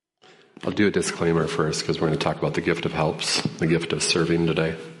I'll do a disclaimer first because we're going to talk about the gift of helps, the gift of serving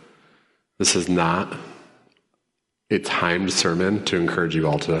today. This is not a timed sermon to encourage you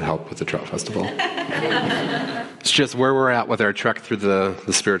all to help with the Trout Festival. It's just where we're at with our trek through the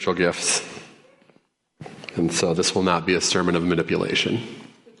spiritual gifts. And so this will not be a sermon of manipulation.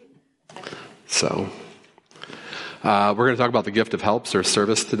 So we're going to talk about the gift of helps or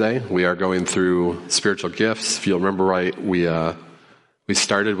service today. We are going through spiritual gifts. If you'll remember right, we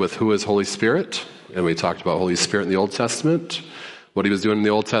started with who is Holy Spirit, and we talked about Holy Spirit in the Old Testament, what he was doing in the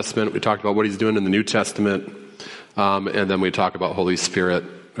Old Testament. We talked about what he's doing in the New Testament, and then we talk about Holy Spirit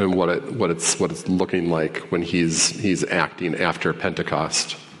and what it's looking like when he's acting after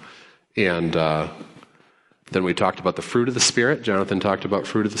Pentecost. And then we talked about the fruit of the Spirit. Jonathan talked about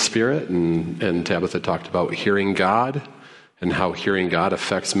fruit of the Spirit, and Tabitha talked about hearing God and how hearing God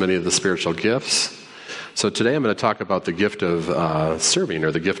affects many of the spiritual gifts. So today I'm going to talk about the gift of serving,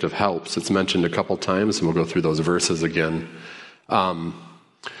 or the gift of helps. It's mentioned a couple times, and we'll go through those verses again.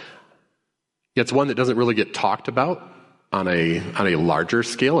 It's one that doesn't really get talked about on a larger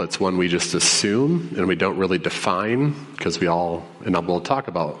scale. It's one we just assume and we don't really define, because we'll talk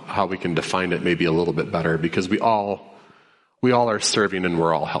about how we can define it maybe a little bit better, because we all are serving and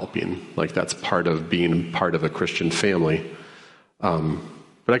we're all helping. Like, that's part of being part of a Christian family.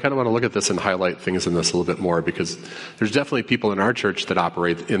 But I kind of want to look at this and highlight things in this a little bit more, because there's definitely people in our church that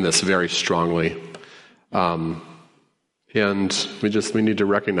operate in this very strongly. And we need to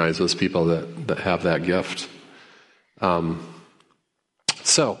recognize those people that have that gift.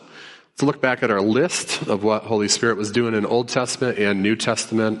 So let's look back at our list of what Holy Spirit was doing in Old Testament and New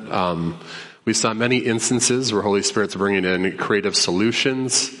Testament. We saw many instances where Holy Spirit's bringing in creative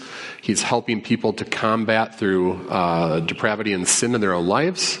solutions. He's helping people to combat through depravity and sin in their own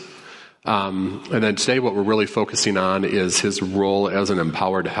lives. And then today what we're really focusing on is his role as an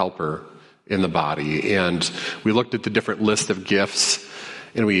empowered helper in the body. And we looked at the different list of gifts,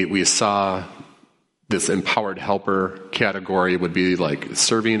 and we saw this empowered helper category would be like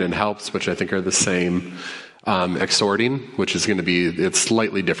serving and helps, which I think are the same. Exhorting, which is going to be, it's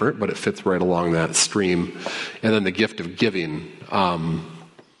slightly different, but it fits right along that stream. And then the gift of giving.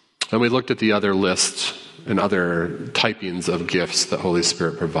 And we looked at the other list and other typings of gifts that Holy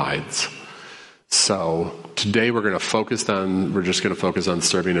Spirit provides. So today we're just going to focus on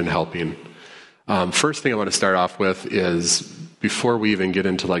serving and helping. First thing I want to start off with is, before we even get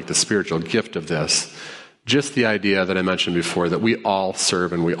into like the spiritual gift of this, just the idea that I mentioned before, that we all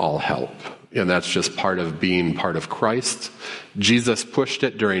serve and we all help. And that's just part of being part of Christ. Jesus pushed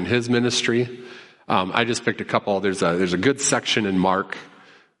it during his ministry. I just picked a couple. There's a good section in Mark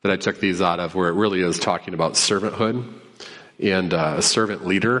that I took these out of, where it really is talking about servanthood and a servant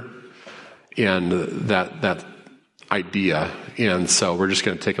leader and that idea. And so we're just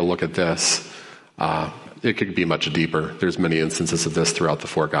going to take a look at this. It could be much deeper. There's many instances of this throughout the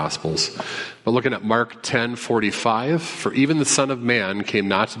four Gospels. But looking at Mark 10:45, for even the Son of Man came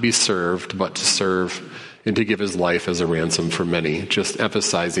not to be served, but to serve and to give his life as a ransom for many. Just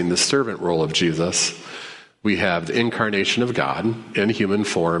emphasizing the servant role of Jesus. We have the incarnation of God in human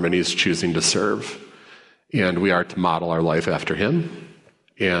form, and he's choosing to serve. And we are to model our life after him.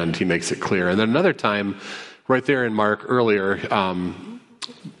 And he makes it clear. And then another time, right there in Mark earlier,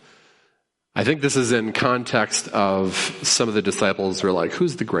 I think this is in context of some of the disciples were like,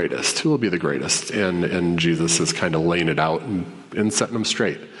 who's the greatest? Who will be the greatest? And Jesus is kind of laying it out and setting them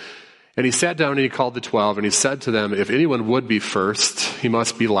straight. And he sat down and he called the 12, and he said to them, if anyone would be first, he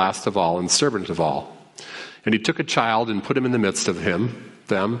must be last of all and servant of all. And he took a child and put him in the midst of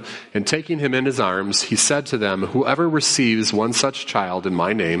them, and taking him in his arms, he said to them, whoever receives one such child in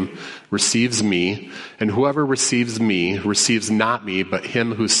my name receives me, and whoever receives me receives not me, but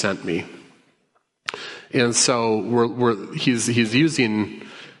him who sent me. And so he's using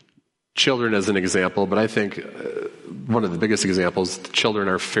children as an example, but I think one of the biggest examples, children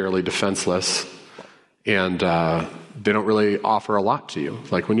are fairly defenseless, and they don't really offer a lot to you.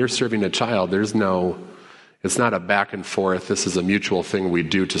 Like, when you're serving a child, it's not a back and forth, this is a mutual thing we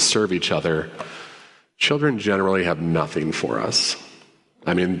do to serve each other. Children generally have nothing for us.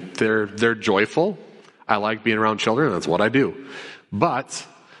 I mean, they're joyful. I like being around children, that's what I do. But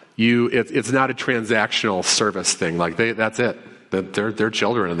it's not a transactional service thing. Like, that's it. They're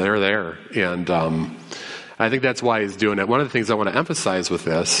children and they're there. And I think that's why he's doing it. One of the things I want to emphasize with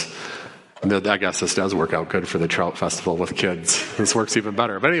this, and I guess this does work out good for the Trout Festival with kids. This works even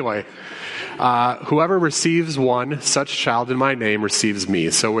better. But anyway, whoever receives one such child in my name receives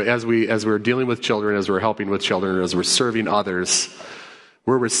me. So as we're dealing with children, as we're helping with children, as we're serving others,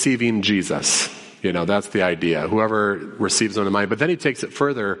 we're receiving Jesus. That's the idea. Whoever receives one of mine. But then he takes it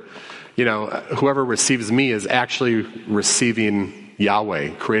further. Whoever receives me is actually receiving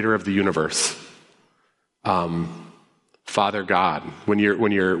Yahweh, creator of the universe. Father God. When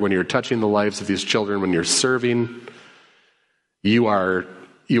you're touching the lives of these children, when you're serving, you are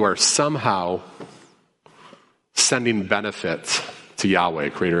somehow sending benefits to Yahweh,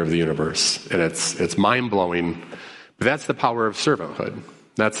 creator of the universe. And it's mind-blowing. But that's the power of servanthood.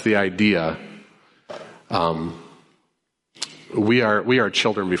 That's the idea. We are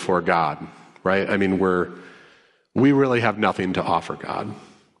children before God, right? I mean, we really have nothing to offer God.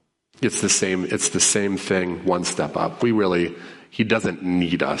 It's the same thing, one step up. He doesn't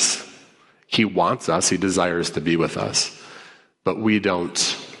need us. He wants us. He desires to be with us. But we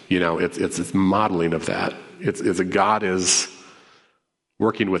don't, it's modeling of that. It's God is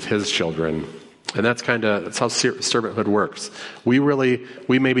working with his children. And that's how servanthood works. We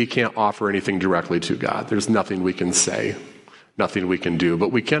maybe can't offer anything directly to God. There's nothing we can say, nothing we can do,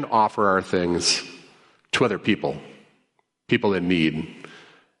 but we can offer our things to other people in need.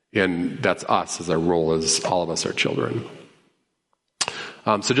 And that's us, as our role as all of us are children.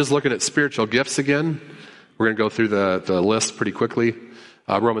 So just looking at spiritual gifts again, we're going to go through the list pretty quickly.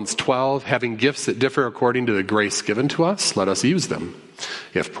 Romans 12, having gifts that differ according to the grace given to us, let us use them.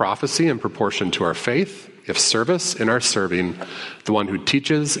 If prophecy in proportion to our faith, if service in our serving, the one who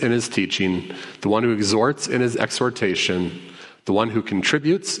teaches in his teaching, the one who exhorts in his exhortation, the one who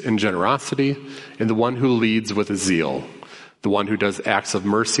contributes in generosity, and the one who leads with a zeal, the one who does acts of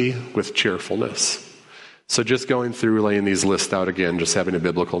mercy with cheerfulness. So just going through, laying these lists out again, just having a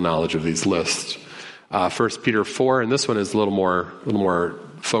biblical knowledge of these lists. 1 Peter 4, and this one is a little more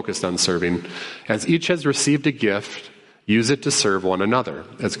focused on serving. As each has received a gift, use it to serve one another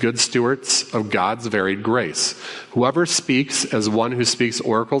as good stewards of God's varied grace. Whoever speaks as one who speaks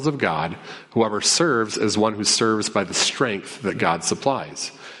oracles of God, whoever serves as one who serves by the strength that God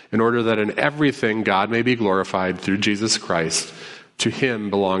supplies, in order that in everything God may be glorified through Jesus Christ. To him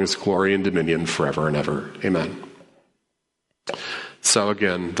belongs glory and dominion forever and ever. Amen. So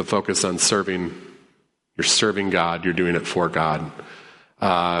again, the focus on serving. You're serving God. You're doing it for God.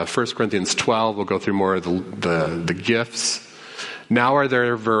 1 Corinthians 12, we'll go through more of the gifts. Now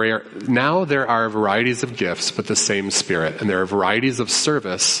there are varieties of gifts, but the same Spirit. And there are varieties of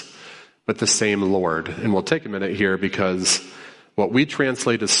service, but the same Lord. And we'll take a minute here because what we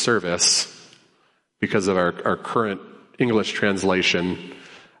translate as service, because of our current English translation,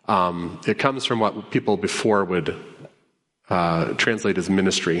 it comes from what people before would translate as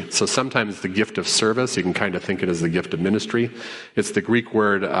ministry. So sometimes the gift of service, you can kind of think it as the gift of ministry. It's the Greek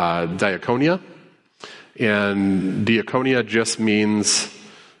word diakonia. And diakonia just means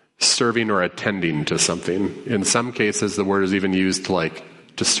serving or attending to something. In some cases, the word is even used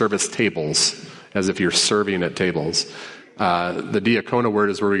to service tables, as if you're serving at tables. The diakona word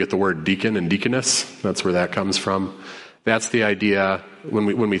is where we get the word deacon and deaconess. That's where that comes from. That's the idea when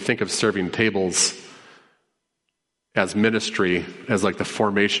we think of serving tables as ministry, as like the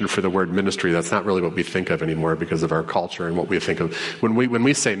formation for the word ministry. That's not really what we think of anymore because of our culture and what we think of. When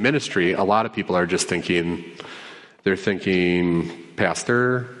we say ministry, a lot of people are just thinking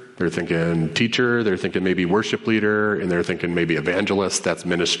pastor, they're thinking teacher, they're thinking maybe worship leader, and they're thinking maybe evangelist. That's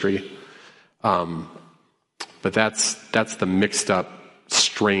ministry. But that's the mixed up,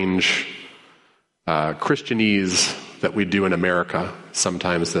 strange Christianese that we do in America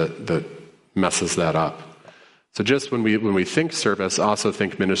sometimes that messes that up. So just when we think service, also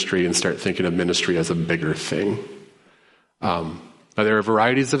think ministry and start thinking of ministry as a bigger thing. Now there are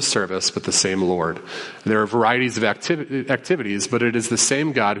varieties of service, but the same Lord. There are varieties of activities, but it is the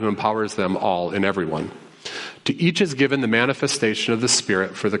same God who empowers them all in everyone. To each is given the manifestation of the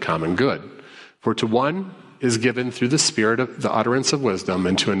Spirit for the common good. For to one is given through the Spirit of the utterance of wisdom,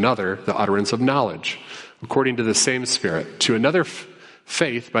 and to another the utterance of knowledge, according to the same Spirit. To another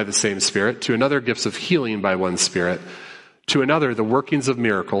faith by the same Spirit, to another gifts of healing by one Spirit, to another the workings of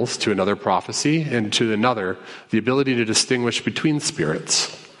miracles, to another prophecy, and to another the ability to distinguish between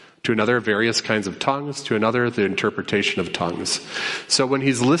spirits, to another various kinds of tongues, to another the interpretation of tongues. So when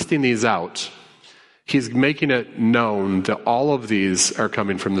he's listing these out, he's making it known that all of these are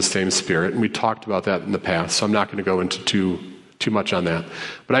coming from the same Spirit, and we talked about that in the past, so I'm not going to go into too much on that.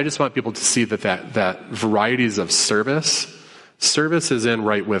 But I just want people to see that varieties of service is in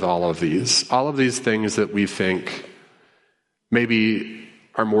right with all of these. All of these things that we think maybe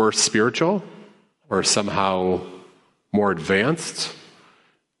are more spiritual or somehow more advanced,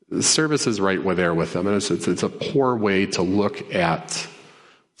 service is right there with them. And it's a poor way to look at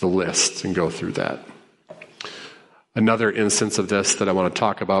the list and go through that. Another instance of this that I want to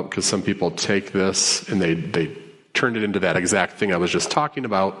talk about, because some people take this and they turned it into that exact thing I was just talking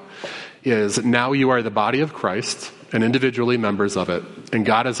about, is now you are the body of Christ and individually members of it. And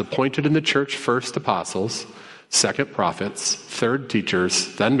God has appointed in the church first apostles, second prophets, third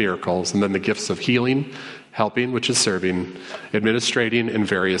teachers, then miracles, and then the gifts of healing, helping, which is serving, administrating in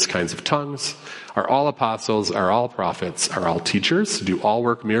various kinds of tongues. Are all apostles, are all prophets, are all teachers? Do all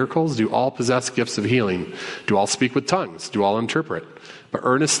work miracles? Do all possess gifts of healing? Do all speak with tongues? Do all interpret? But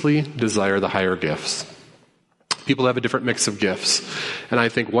earnestly desire the higher gifts. People have a different mix of gifts. And I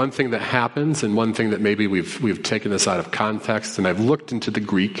think one thing that happens, and one thing that maybe we've taken this out of context, and I've looked into the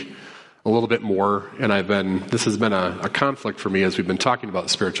Greek a little bit more, and this has been a conflict for me as we've been talking about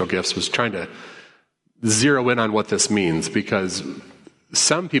spiritual gifts, was trying to zero in on what this means, because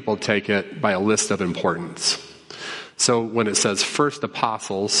some people take it by a list of importance. So when it says first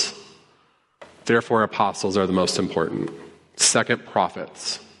apostles, therefore apostles are the most important. Second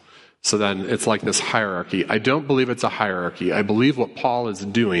prophets. So then it's like this hierarchy. I don't believe it's a hierarchy. I believe what Paul is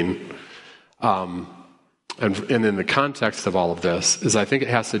doing, and in the context of all of this, is I think it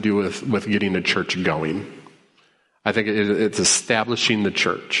has to do with getting a church going. I think it's establishing the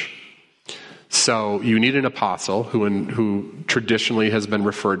church. So you need an apostle who traditionally has been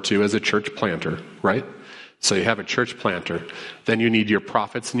referred to as a church planter, right? So you have a church planter. Then you need your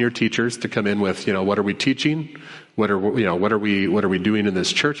prophets and your teachers to come in with, what are we teaching? What are we doing in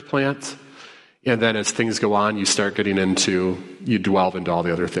this church plant? And then as things go on, you delve into all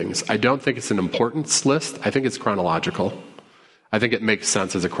the other things. I don't think it's an importance list. I think it's chronological. I think it makes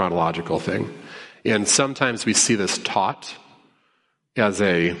sense as a chronological thing. And sometimes we see this taught as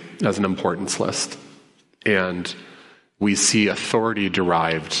an importance list. And we see authority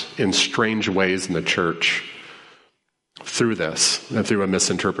derived in strange ways in the church through this and through a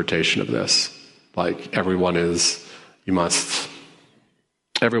misinterpretation of this. Like everyone has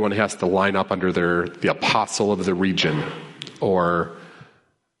to line up under the apostle of the region, or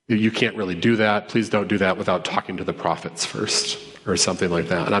you can't really do that. Please don't do that without talking to the prophets first, or something like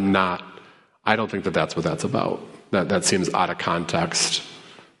that. And I don't think that that's what that's about. That seems out of context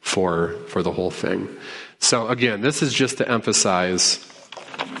for the whole thing. So again, this is just to emphasize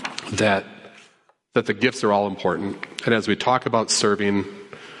that the gifts are all important. And as we talk about serving,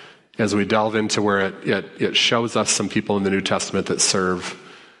 as we delve into where it shows us some people in the New Testament that serve,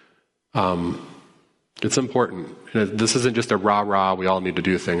 it's important. And this isn't just a rah-rah, we all need to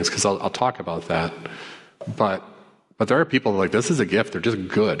do things, because I'll talk about that. But there are people like, this is a gift, they're just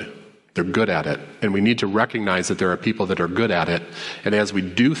good. They're good at it. And we need to recognize that there are people that are good at it. And as we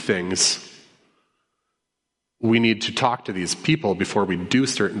do things, we need to talk to these people before we do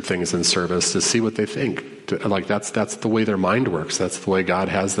certain things in service to see what they think. That's the way their mind works. That's the way God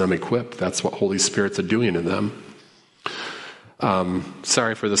has them equipped. That's what Holy Spirit's doing in them.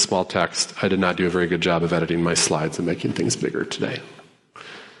 Sorry for the small text. I did not do a very good job of editing my slides and making things bigger today.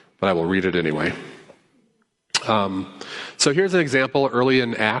 But I will read it anyway. So here's an example early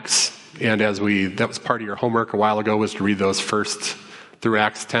in Acts. And that was part of your homework a while ago, was to read those first through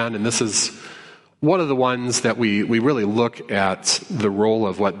Acts 10. And this is one of the ones that we really look at the role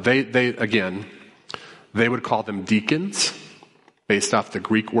of what they would call them deacons, based off the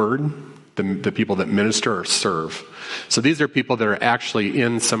Greek word, the people that minister or serve. So these are people that are actually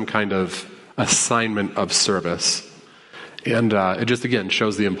in some kind of assignment of service. And it just, again,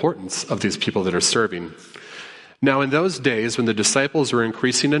 shows the importance of these people that are serving. Now, in those days, when the disciples were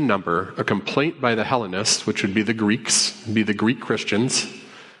increasing in number, a complaint by the Hellenists, which would be the Greeks, be the Greek Christians,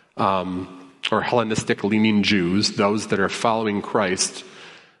 or Hellenistic-leaning Jews, those that are following Christ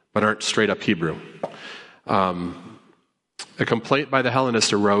but aren't straight-up Hebrew. A complaint by the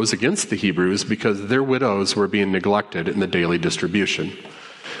Hellenists arose against the Hebrews because their widows were being neglected in the daily distribution.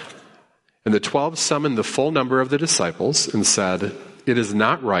 And the 12 summoned the full number of the disciples and said, "It is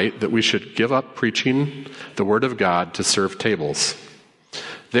not right that we should give up preaching the word of God to serve tables.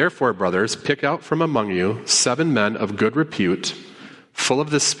 Therefore, brothers, pick out from among you 7 men of good repute, full of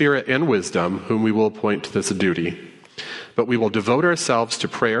the Spirit and wisdom, whom we will appoint to this duty. But we will devote ourselves to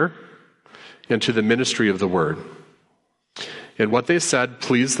prayer and to the ministry of the word." And what they said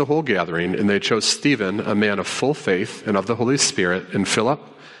pleased the whole gathering, and they chose Stephen, a man of full faith and of the Holy Spirit, and Philip,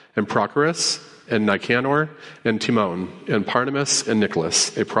 and Prochorus, and Nicanor, and Timon, and Parmenas, and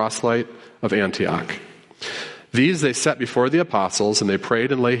Nicholas, a proselyte of Antioch. These they set before the apostles, and they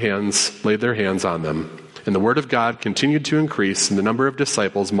prayed and laid their hands on them. And the word of God continued to increase, and the number of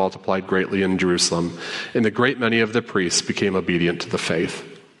disciples multiplied greatly in Jerusalem, and the great many of the priests became obedient to the faith.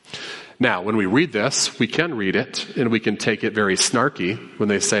 Now, when we read this, we can read it, and we can take it very snarky when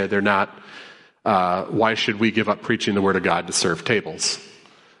they say they're not why should we give up preaching the word of God to serve tables?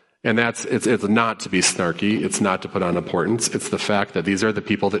 And it's not to be snarky. It's not to put on importance. It's the fact that these are the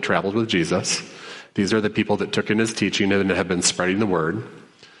people that traveled with Jesus. These are the people that took in his teaching and have been spreading the word.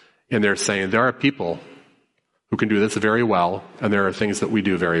 And they're saying there are people who can do this very well, and there are things that we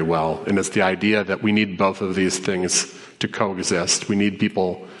do very well. And it's the idea that we need both of these things to coexist. We need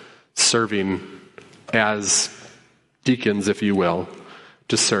people serving as deacons, if you will,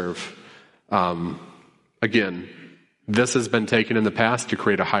 to serve. Again, this has been taken in the past to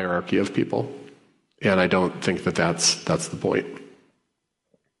create a hierarchy of people, and I don't think that that's the point.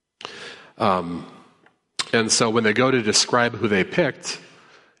 And so when they go to describe who they picked,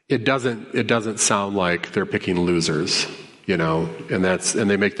 it doesn't sound like they're picking losers, and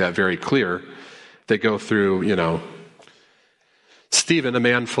they make that very clear. They go through, Stephen, a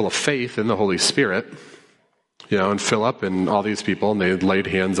man full of faith in the Holy Spirit, and Philip and all these people, and they laid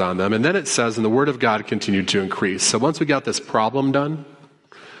hands on them. And then it says, and the word of God continued to increase. So once we got this problem done,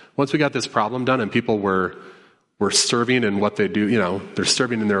 and people were serving in what they do, they're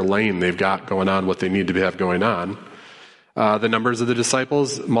serving in their lane, they've got going on what they need to have going on. The numbers of the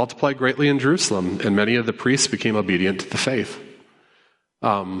disciples multiplied greatly in Jerusalem, and many of the priests became obedient to the faith.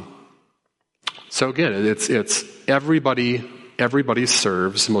 So again, it's everybody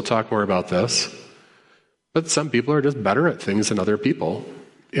serves, and we'll talk more about this. But some people are just better at things than other people.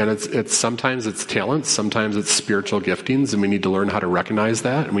 And it's sometimes it's talents, sometimes it's spiritual giftings, and we need to learn how to recognize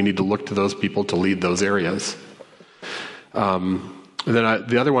that, and we need to look to those people to lead those areas. And then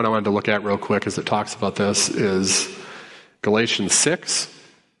the other one I wanted to look at real quick as it talks about this is Galatians 6.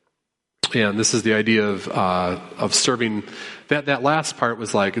 And this is the idea of serving. That last part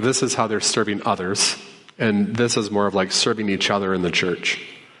was like, this is how they're serving others. And this is more of like serving each other in the church.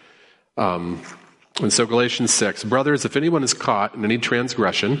 And so Galatians 6, brothers, if anyone is caught in any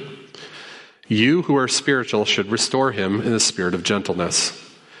transgression, you who are spiritual should restore him in the spirit of gentleness.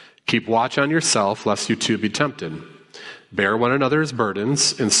 Keep watch on yourself, lest you too be tempted. Bear one another's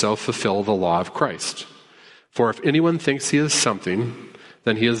burdens, and so fulfill the law of Christ. For if anyone thinks he is something,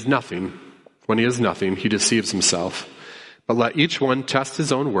 then he is nothing. When he is nothing, he deceives himself. But let each one test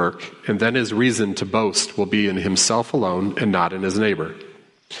his own work, and then his reason to boast will be in himself alone and not in his neighbor.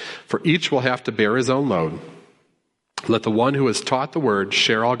 For each will have to bear his own load. Let the one who has taught the word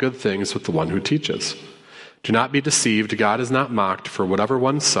share all good things with the one who teaches. Do not be deceived. God is not mocked, for whatever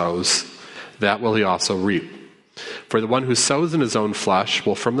one sows, that will he also reap. For the one who sows in his own flesh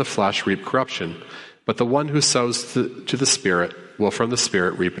will from the flesh reap corruption, but the one who sows to the Spirit will from the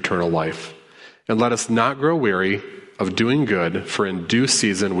Spirit reap eternal life. And let us not grow weary of doing good, for in due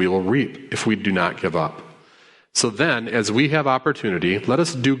season we will reap if we do not give up. So then, as we have opportunity, let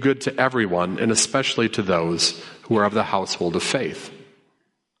us do good to everyone, and especially to those who are of the household of faith.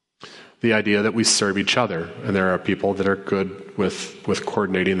 The idea that we serve each other, and there are people that are good with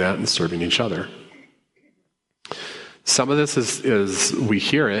coordinating that and serving each other. Some of this is we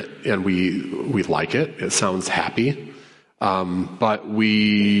hear it and we like it. It sounds happy. But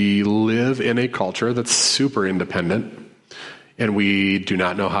we live in a culture that's super independent, and we do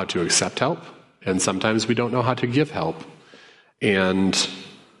not know how to accept help. And sometimes we don't know how to give help. And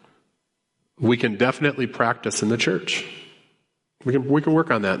we can definitely practice in the church. We can work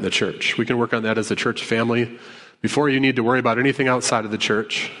on that in the church. We can work on that as a church family. Before you need to worry about anything outside of the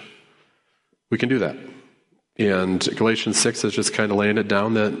church, we can do that. And Galatians 6 is just kind of laying it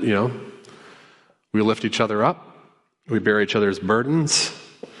down that, we lift each other up. We bear each other's burdens.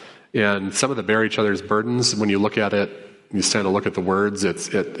 And some of the bear each other's burdens, when you look at it, you stand to look at the words,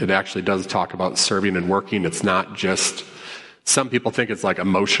 it actually does talk about serving and working. It's not just, some people think it's like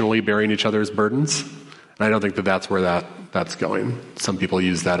emotionally bearing each other's burdens. And I don't think that that's where that's going. Some people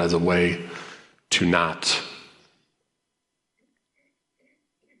use that as a way to not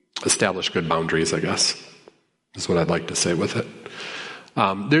establish good boundaries, I guess, is what I'd like to say with it.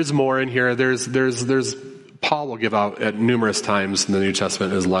 There's more in here. There's Paul will give out at numerous times in the New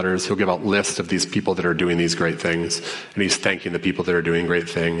Testament in his letters, he'll give out lists of these people that are doing these great things, and he's thanking the people that are doing great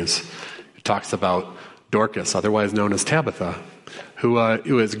things. He talks about Dorcas, otherwise known as Tabitha, who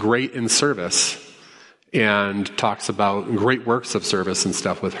is great in service, and talks about great works of service and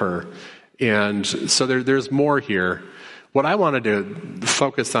stuff with her. And so there's more here. What I wanted to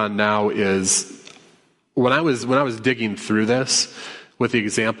focus on now is when I was digging through this, with the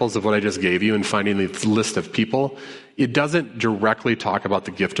examples of what I just gave you and finding the list of people, it doesn't directly talk about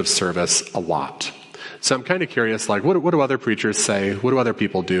the gift of service a lot. So I'm kind of curious, like, what do other preachers say? What do other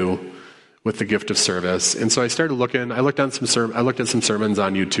people do with the gift of service? And so I started looking. I looked at some sermons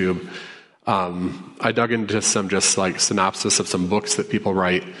on YouTube. I dug into some just like synopsis of some books that people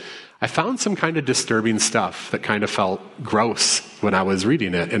write. I found some kind of disturbing stuff that kind of felt gross when I was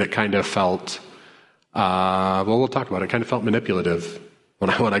reading it, and it kind of felt, we'll talk about it. It kind of felt manipulative when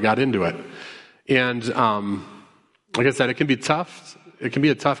I got into it. And like I said, it can be tough. It can be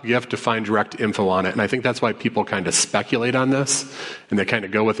a tough gift to find direct info on it, and I think that's why people kind of speculate on this, and they kind of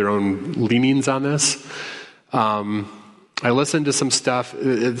go with their own leanings on this. I listened to some stuff.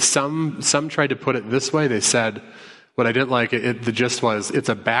 Some tried to put it this way. They said, what I didn't like, the gist was, it's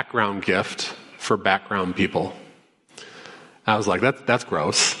a background gift for background people. I was like, that's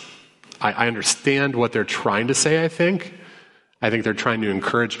gross. I understand what they're trying to say, I think. I think they're trying to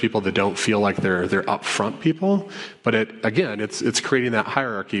encourage people that don't feel like they're upfront people. But it's creating that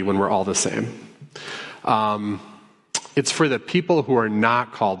hierarchy when we're all the same. It's for the people who are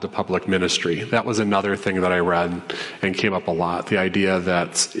not called to public ministry. That was another thing that I read and came up a lot. The idea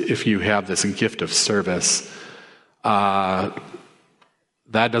that if you have this gift of service, that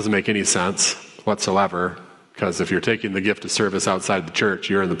doesn't make any sense whatsoever. Because if you're taking the gift of service outside the church,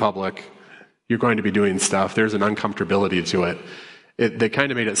 you're in the public, you're going to be doing stuff. There's an uncomfortability to it. They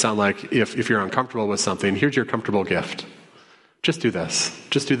kind of made it sound like if you're uncomfortable with something, here's your comfortable gift. Just do this.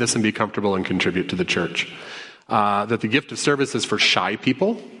 Just do this and be comfortable and contribute to the church. That the gift of service is for shy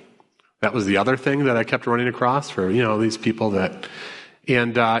people. That was the other thing that I kept running across for, these people that...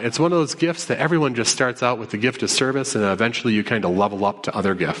 And it's one of those gifts that everyone just starts out with the gift of service, and eventually you kind of level up to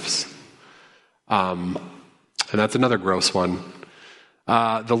other gifts. And that's another gross one.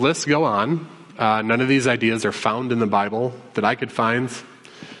 The lists go on. None of these ideas are found in the Bible that I could find.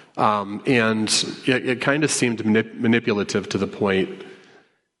 And it kind of seemed manipulative to the point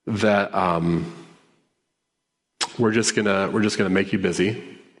that we're just gonna make you busy.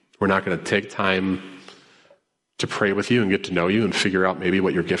 We're not gonna take time to pray with you and get to know you and figure out maybe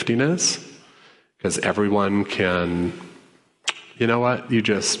what your gifting is, because everyone can. You know what?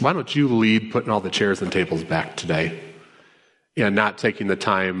 Why don't you lead putting all the chairs and tables back today, and not taking the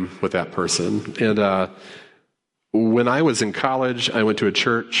time with that person. And when I was in college, I went to a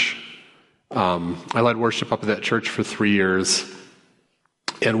church. I led worship up at that church for 3 years,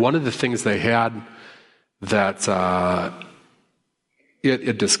 and one of the things they had that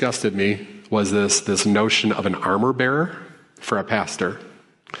it disgusted me was this notion of an armor bearer for a pastor.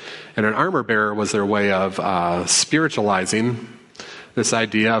 And an armor bearer was their way of spiritualizing this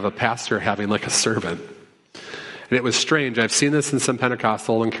idea of a pastor having like a servant. And it was strange. I've seen this in some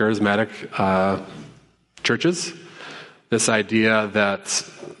Pentecostal and charismatic churches. This idea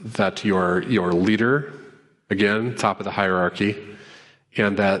that your leader, again, top of the hierarchy,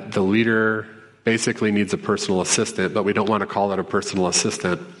 and that the leader basically needs a personal assistant, but we don't want to call it a personal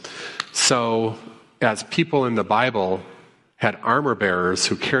assistant. So as people in the Bible had armor bearers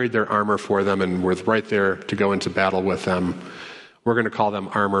who carried their armor for them and were right there to go into battle with them, we're going to call them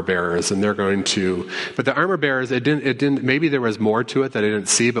armor bearers, and they're going to... But the armor bearers, it didn't. Maybe there was more to it that I didn't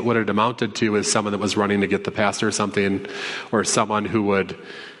see, but what it amounted to is someone that was running to get the pastor something, or someone who would...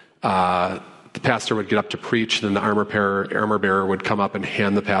 the pastor would get up to preach, and then the armor bearer would come up and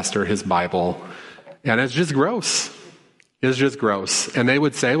hand the pastor his Bible. And it's just gross. It's just gross. And they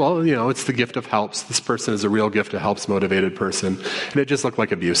would say, well, it's the gift of helps. This person is a real gift of helps motivated person. And it just looked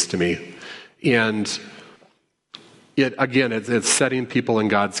like abuse to me. And it's setting people in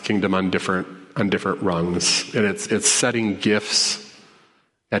God's kingdom on different rungs. And it's setting gifts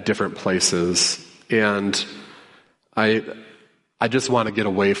at different places. And I just want to get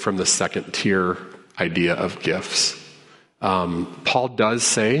away from the second tier idea of gifts. Paul does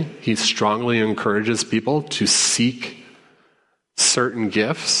say he strongly encourages people to seek certain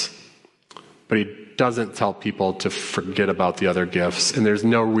gifts, but he doesn't tell people to forget about the other gifts. And there's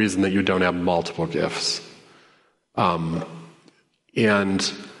no reason that you don't have multiple gifts. And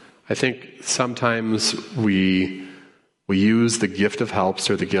I think sometimes we use the gift of helps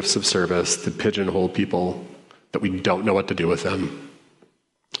or the gifts of service to pigeonhole people that we don't know what to do with them.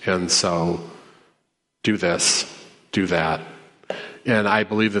 And so, do this, do that. And I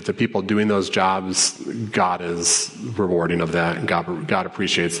believe that the people doing those jobs, God is rewarding of that, and God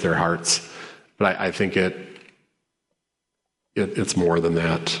appreciates their hearts. But I think it's more than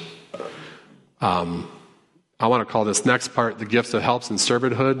that. I want to call this next part the gifts of helps and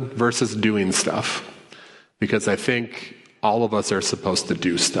servanthood versus doing stuff. Because I think all of us are supposed to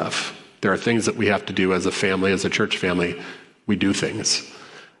do stuff. There are things that we have to do as a family, as a church family. We do things.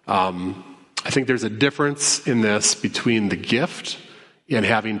 I think there's a difference in this between the gift and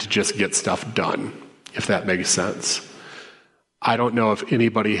having to just get stuff done, if that makes sense. I don't know if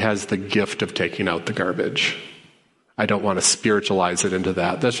anybody has the gift of taking out the garbage. I don't want to spiritualize it into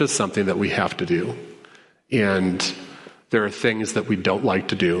that. That's just something that we have to do. And There are things that we don't like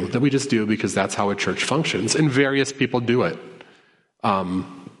to do that we just do because that's how a church functions, and various people do it. And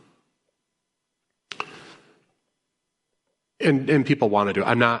people want to do it.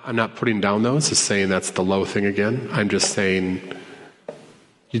 I'm not putting down those as saying that's the low thing again. I'm just saying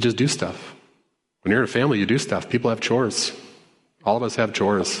you just do stuff. When you're in a family, you do stuff. People have chores. All of us have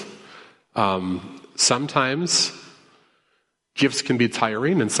chores. Sometimes gifts can be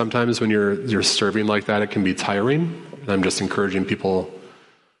tiring, and sometimes when you're serving like that, it can be tiring. And I'm just encouraging people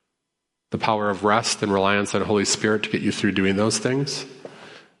the power of rest and reliance on Holy Spirit to get you through doing those things.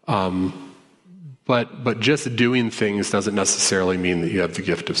 But just doing things doesn't necessarily mean that you have the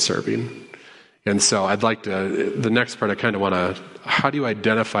gift of serving. And so the next part I kind of want to, how do you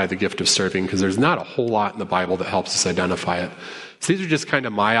identify the gift of serving? Because there's not a whole lot in the Bible that helps us identify it. So these are just kind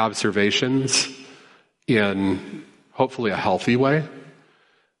of my observations in hopefully a healthy way.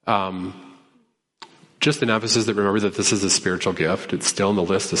 Just an emphasis that remember that this is a spiritual gift. It's still in the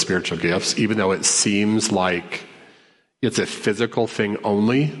list of spiritual gifts, even though it seems like it's a physical thing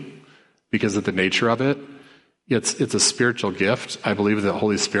only because of the nature of it. It's a spiritual gift. I believe that the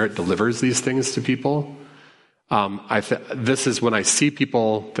Holy Spirit delivers these things to people. This is when I see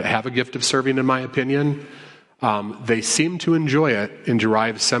people that have a gift of serving, in my opinion, they seem to enjoy it and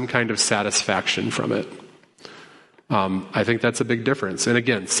derive some kind of satisfaction from it. I think that's a big difference. And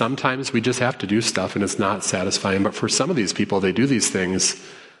again, sometimes we just have to do stuff and it's not satisfying. But for some of these people, they do these things,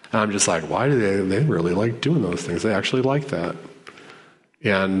 and I'm just like, why do they really like doing those things? They actually like that.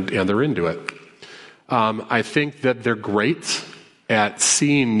 And they're into it. I think that they're great at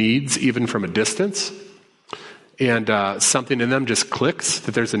seeing needs even from a distance. And something in them just clicks,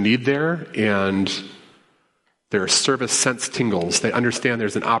 that there's a need there, and their service sense tingles. They understand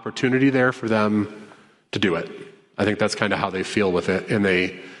there's an opportunity there for them to do it. I think that's kind of how they feel with it. And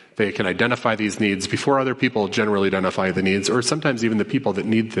they can identify these needs before other people generally identify the needs, or sometimes even the people that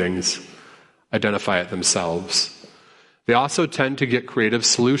need things identify it themselves. They also tend to get creative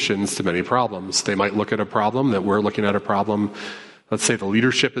solutions to many problems. They might look at a problem that we're looking at a problem. Let's say the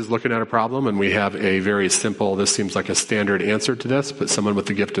leadership is looking at a problem and we have a very simple, this seems like a standard answer to this, but someone with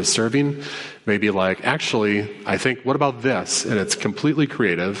the gift of serving may be like, actually, I think, what about this? And it's completely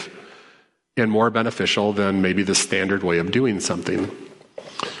creative and more beneficial than maybe the standard way of doing something.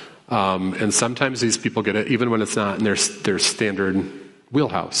 And sometimes these people get it even when it's not in their standard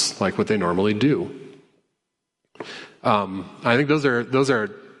wheelhouse, like what they normally do. I think those are,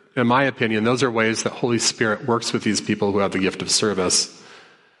 in my opinion, those are ways that Holy Spirit works with these people who have the gift of service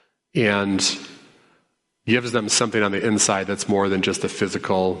and gives them something on the inside that's more than just a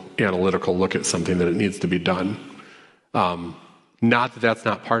physical, analytical look at something that it needs to be done. Not that that's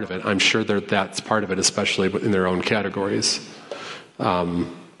not part of it. I'm sure that that's part of it, especially in their own categories.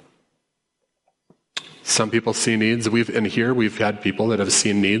 Some people see needs. We've had people that have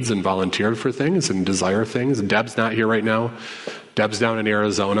seen needs and volunteered for things and desire things. Deb's not here right now. Deb's down in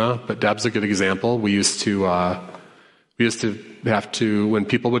Arizona, but Deb's a good example. We used to have to, when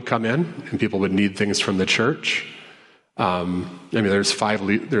people would come in and people would need things from the church. There's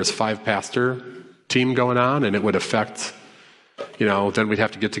five pastor team going on, and it would affect, then we'd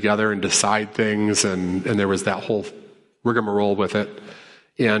have to get together and decide things, and there was that whole rigmarole with it.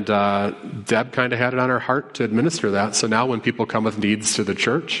 And Deb kind of had it on her heart to administer that. So now when people come with needs to the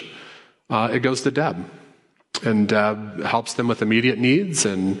church, it goes to Deb. And Deb helps them with immediate needs.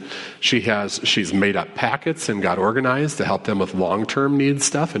 And she's made up packets and got organized to help them with long-term needs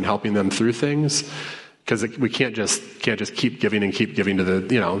stuff and helping them through things. Because we can't just keep giving and keep giving to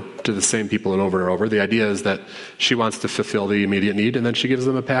the same people and over. The idea is that she wants to fulfill the immediate need, and then she gives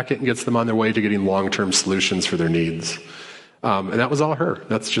them a packet and gets them on their way to getting long-term solutions for their needs. And that was all her.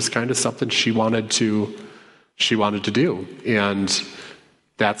 That's just kind of something she wanted to do. And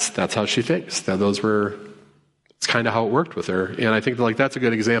that's how she thinks. It's kind of how it worked with her. And I think that's a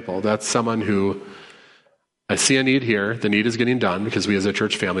good example. That's someone who, I see a need here. The need is getting done because we as a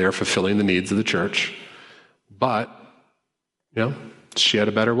church family are fulfilling the needs of the church. But, she had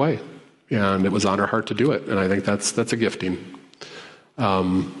a better way. And it was on her heart to do it. And I think that's a gifting.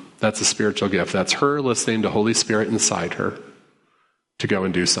 That's a spiritual gift. That's her listening to Holy Spirit inside her to go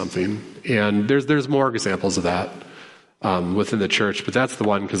and do something. And there's more examples of that within the church, but that's the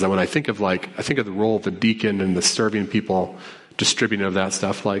one, because when I think of the role of the deacon and the serving people, distributing of that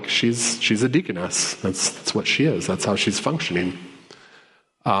stuff, she's a deaconess. That's what she is. That's how she's functioning.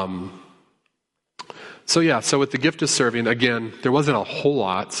 So with the gift of serving, again, there wasn't a whole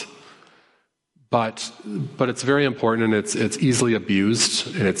lot, but it's very important, and it's easily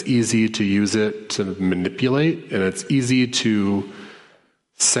abused, and it's easy to use it to manipulate, and it's easy to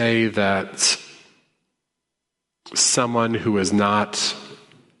say that someone who is not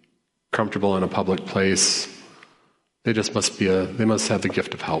comfortable in a public place, they just must have the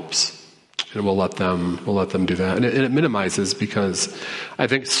gift of helps. And we'll let them do that. And it minimizes, because I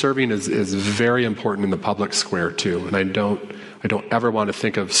think serving is very important in the public square too. And I don't ever want to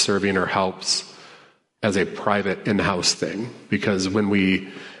think of serving or helps as a private in-house thing, because when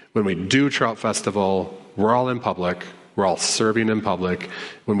we do Trout Festival, we're all in public. We're all serving in public.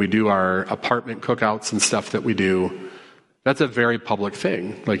 When we do our apartment cookouts and stuff that we do, that's a very public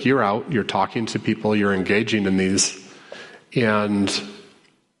thing. Like, you're out, you're talking to people, you're engaging in these, and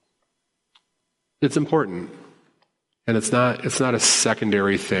it's important. And it's not a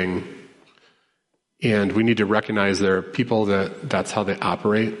secondary thing. And we need to recognize there are people that's how they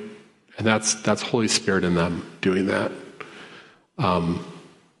operate, and that's Holy Spirit in them doing that.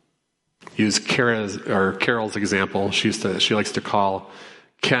 Use Carol's example. She likes to call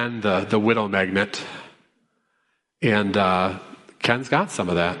Ken the widow magnet. And Ken's got some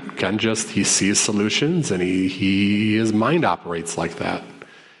of that. Ken he sees solutions, and his mind operates like that.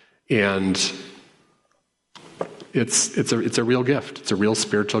 And it's a real gift. It's a real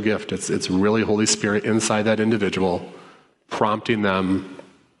spiritual gift. It's really Holy Spirit inside that individual, prompting them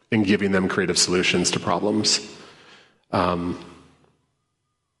and giving them creative solutions to problems.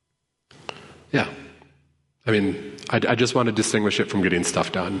 Yeah. I mean, I just want to distinguish it from getting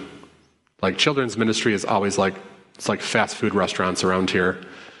stuff done. Like, children's ministry is always it's like fast food restaurants around here.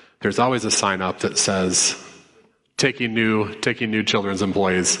 There's always a sign up that says, taking new children's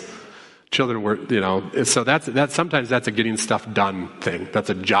employees. Children were, so that's sometimes that's a getting stuff done thing. That's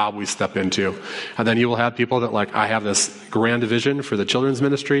a job we step into. And then you will have people that I have this grand vision for the children's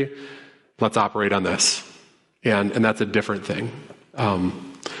ministry. Let's operate on this. And that's a different thing.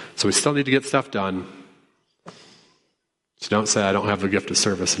 So we still need to get stuff done. So don't say I don't have the gift of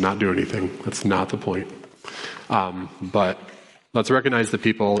service and not do anything. That's not the point. But let's recognize the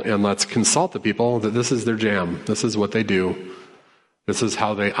people, and let's consult the people that this is their jam. This is what they do. This is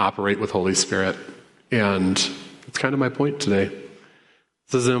how they operate with Holy Spirit. And it's kind of my point today.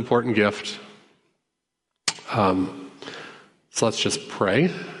 This is an important gift. So let's just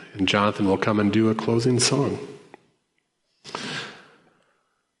pray, and Jonathan will come and do a closing song.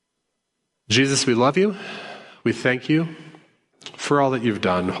 Jesus, we love you. We thank you for all that you've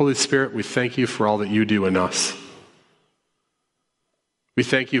done. Holy Spirit, we thank you for all that you do in us. We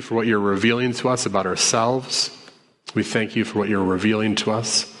thank you for what you're revealing to us about ourselves. We thank you for what you're revealing to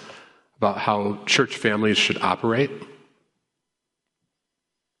us about how church families should operate.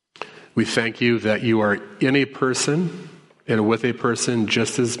 We thank you that you are in a person and with a person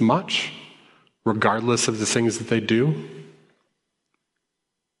just as much, regardless of the things that they do.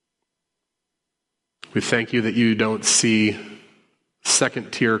 We thank you that you don't see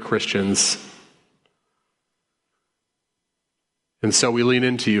second-tier Christians. And so we lean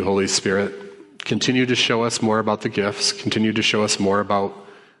into you, Holy Spirit. Continue to show us more about the gifts. Continue to show us more about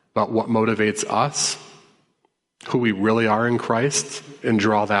what motivates us, who we really are in Christ, and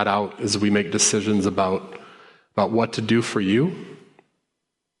draw that out as we make decisions about what to do for you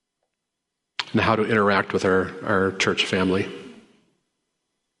and how to interact with our church family.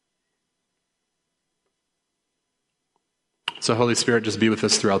 So Holy Spirit, just be with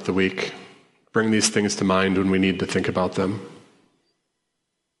us throughout the week. Bring these things to mind when we need to think about them.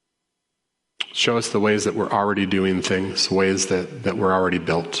 Show us the ways that we're already doing things, ways that we're already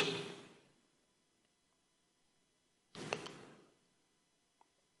built.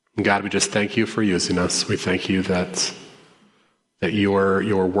 And God, we just thank you for using us. We thank you that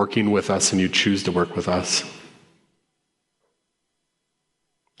you're working with us and you choose to work with us.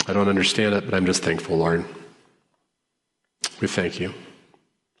 I don't understand it, but I'm just thankful, Lord. We thank you.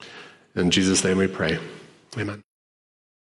 In Jesus' name we pray. Amen.